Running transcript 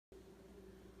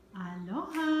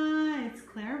Aloha, it's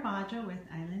Claire Bajo with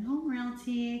Island Home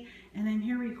Realty, and I'm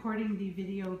here recording the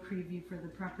video preview for the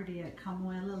property at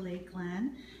Kamuela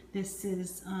Lakeland. This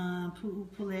is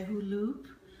Pu'upulehu Loop,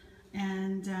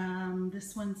 and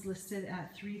this one's listed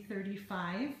at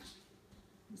 $335.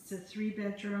 It's a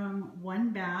 3-bedroom,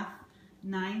 1-bath,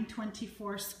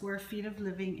 924 square feet of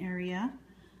living area.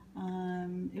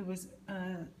 It was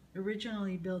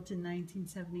originally built in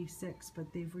 1976,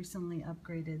 but they've recently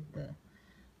upgraded the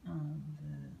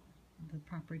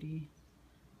property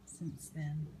since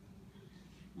then.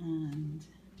 And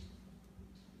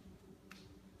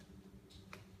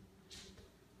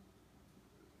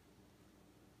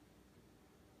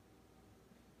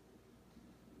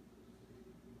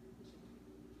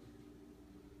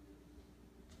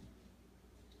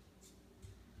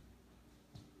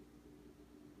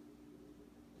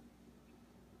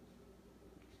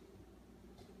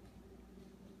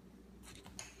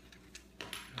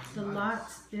the lot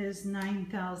is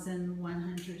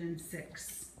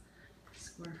 9,106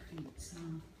 square feet. So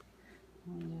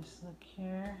let me just look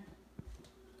here.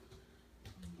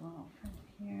 Go out from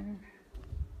here.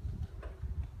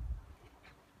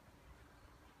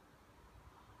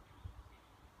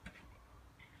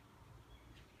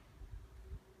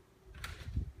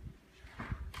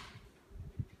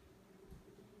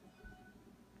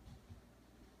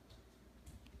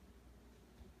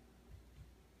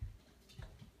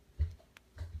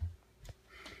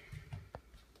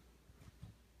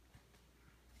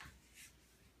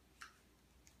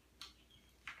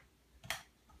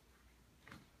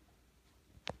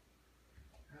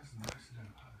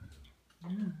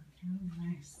 Yeah, really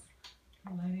nice.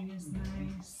 The lighting is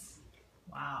nice.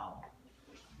 Wow.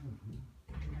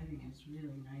 The lighting is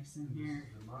really nice in here.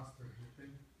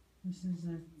 This is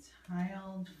a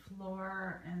tiled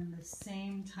floor, and the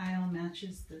same tile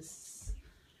matches this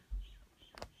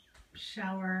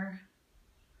shower.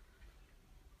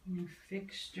 New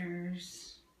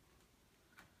fixtures.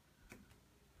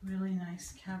 Really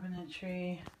nice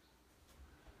cabinetry.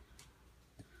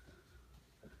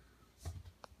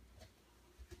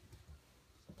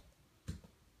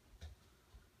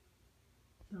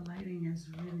 The lighting is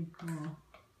really cool,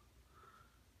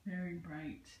 very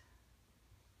bright.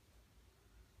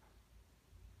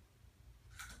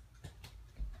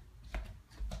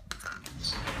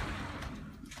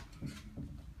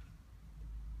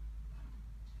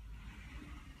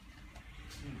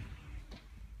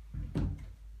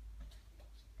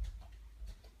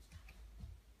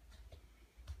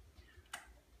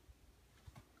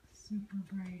 Super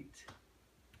bright.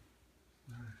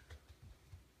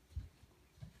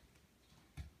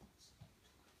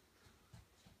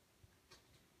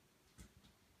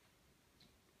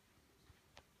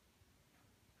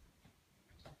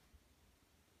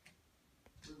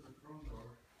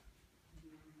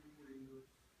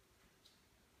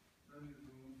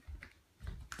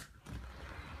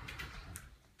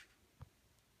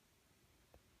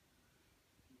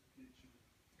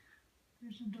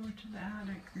 There's a door to the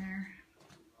attic there.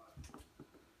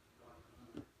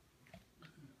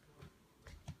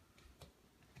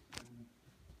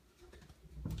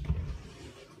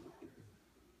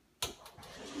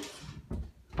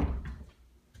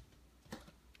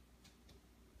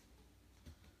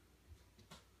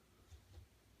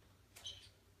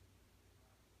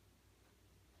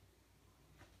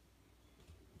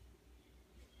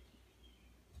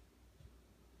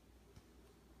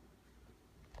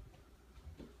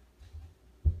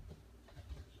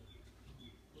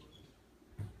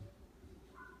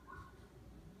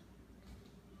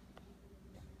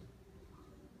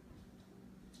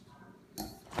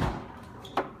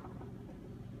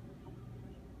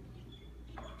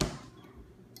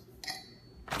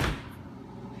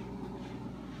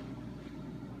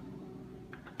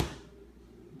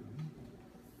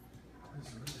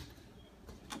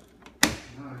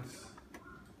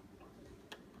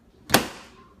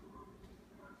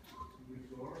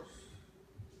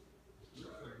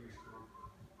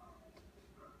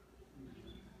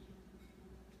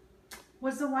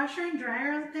 Was the washer and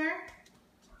dryer out there?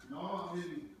 No, I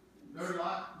mean, they're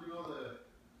locked, you know,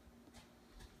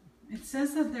 It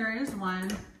says that there is one.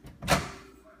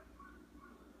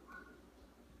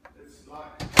 it's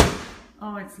locked.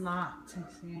 Oh, it's locked, I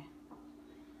see.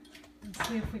 Let's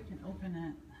see if we can open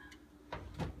it.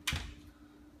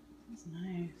 It's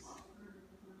nice.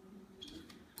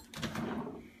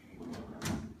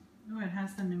 Oh, it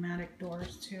has the pneumatic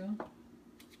doors too.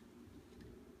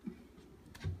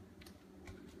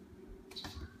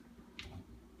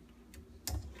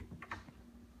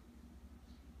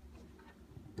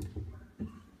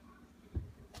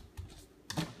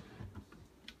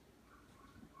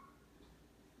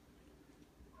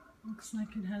 looks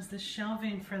like it has the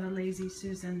shelving for the Lazy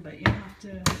Susan, but you have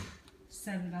to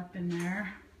set it up in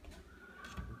there.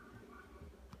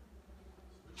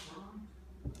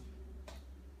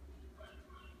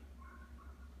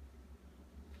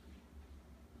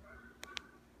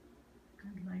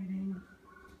 Good lighting.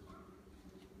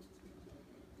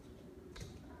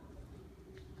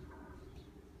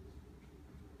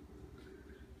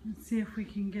 Let's see if we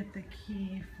can get the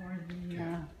key for the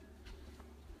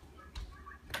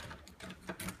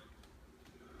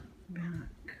back.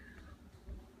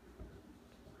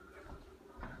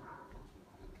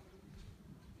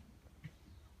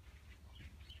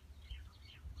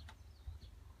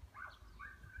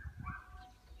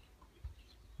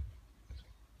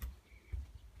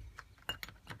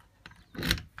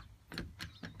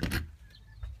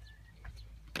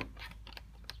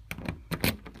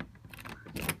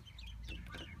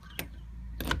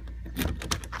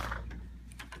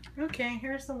 Okay,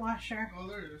 here's the washer. Oh,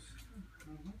 there it is.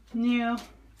 New.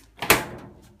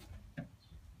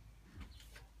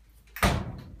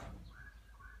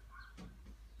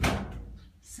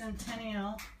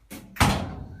 Centennial.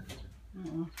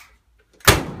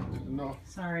 No.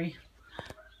 Sorry.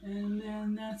 And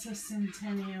then that's a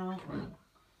Centennial.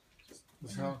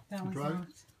 That's how That one's dry?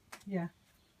 locked. Yeah.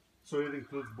 So it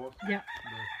includes both? Yep.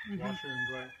 The washer and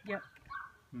dry? Yep.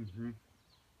 Mm-hmm.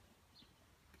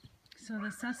 So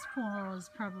the cesspool is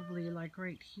probably like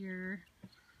right here.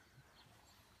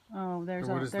 Oh, there's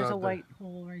a white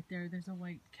hole right there. There's a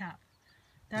white cap.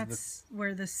 That's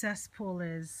where the cesspool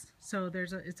is. So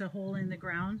it's a hole in the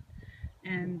ground,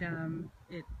 and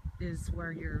it is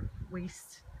where your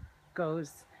waste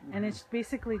goes. Mm-hmm. And it's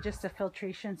basically just a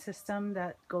filtration system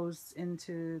that goes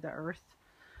into the earth.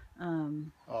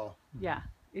 Yeah,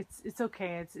 it's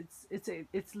okay.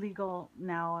 It's legal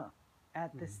now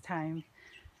at this time.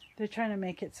 They're trying to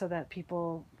make it so that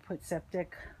people put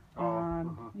septic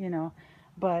on, you know,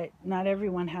 but not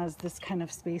everyone has this kind of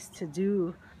space to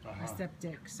do a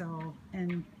septic. So,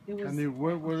 and it was. And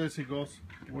where does he goes?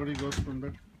 Where he goes from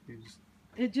there?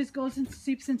 It just goes and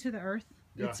seeps into the earth.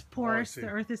 Yeah. It's porous. The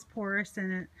earth is porous,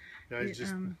 and it's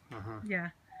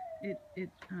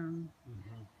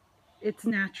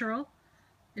natural.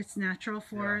 It's natural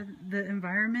for the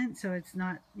environment, so it's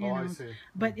not, you know. I see.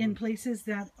 But in places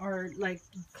that are like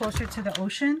closer to the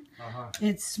ocean,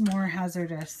 it's more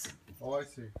hazardous. Oh, I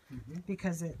see.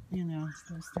 Because it, you know,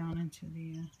 goes down into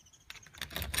the.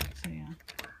 So yeah.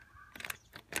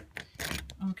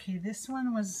 Okay, this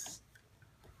one was.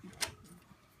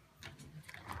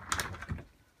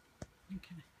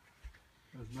 Okay.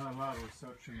 There's not a lot of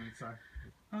reception inside.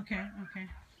 Okay. Okay.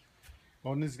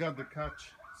 Oh, and it's got the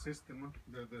catch system,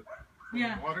 the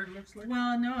water looks like?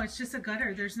 Well, no, it's just a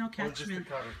gutter. There's no catchment.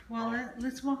 Oh, well,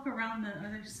 let's walk around the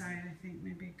other side, I think,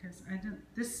 maybe, because I don't.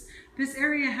 This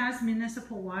area has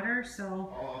municipal water,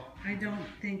 so I don't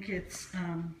think it's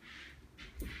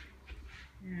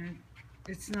yeah,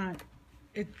 it's not.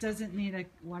 It doesn't need a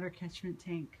water catchment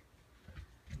tank.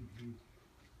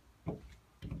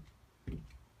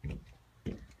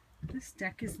 This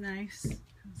deck is nice.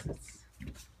 It's,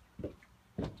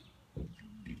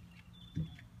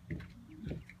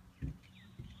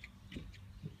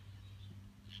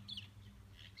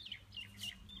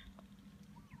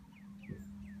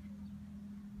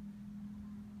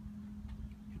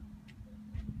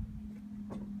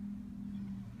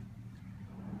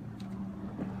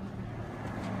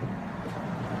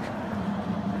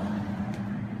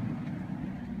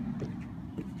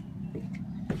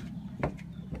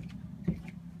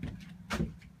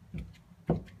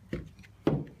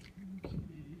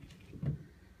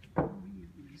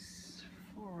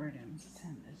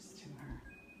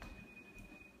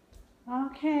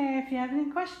 okay, if you have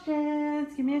any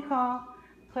questions, give me a call.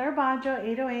 Claire Bajo,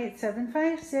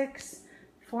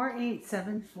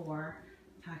 808-756-4874.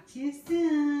 Talk to you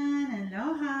soon.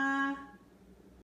 Aloha.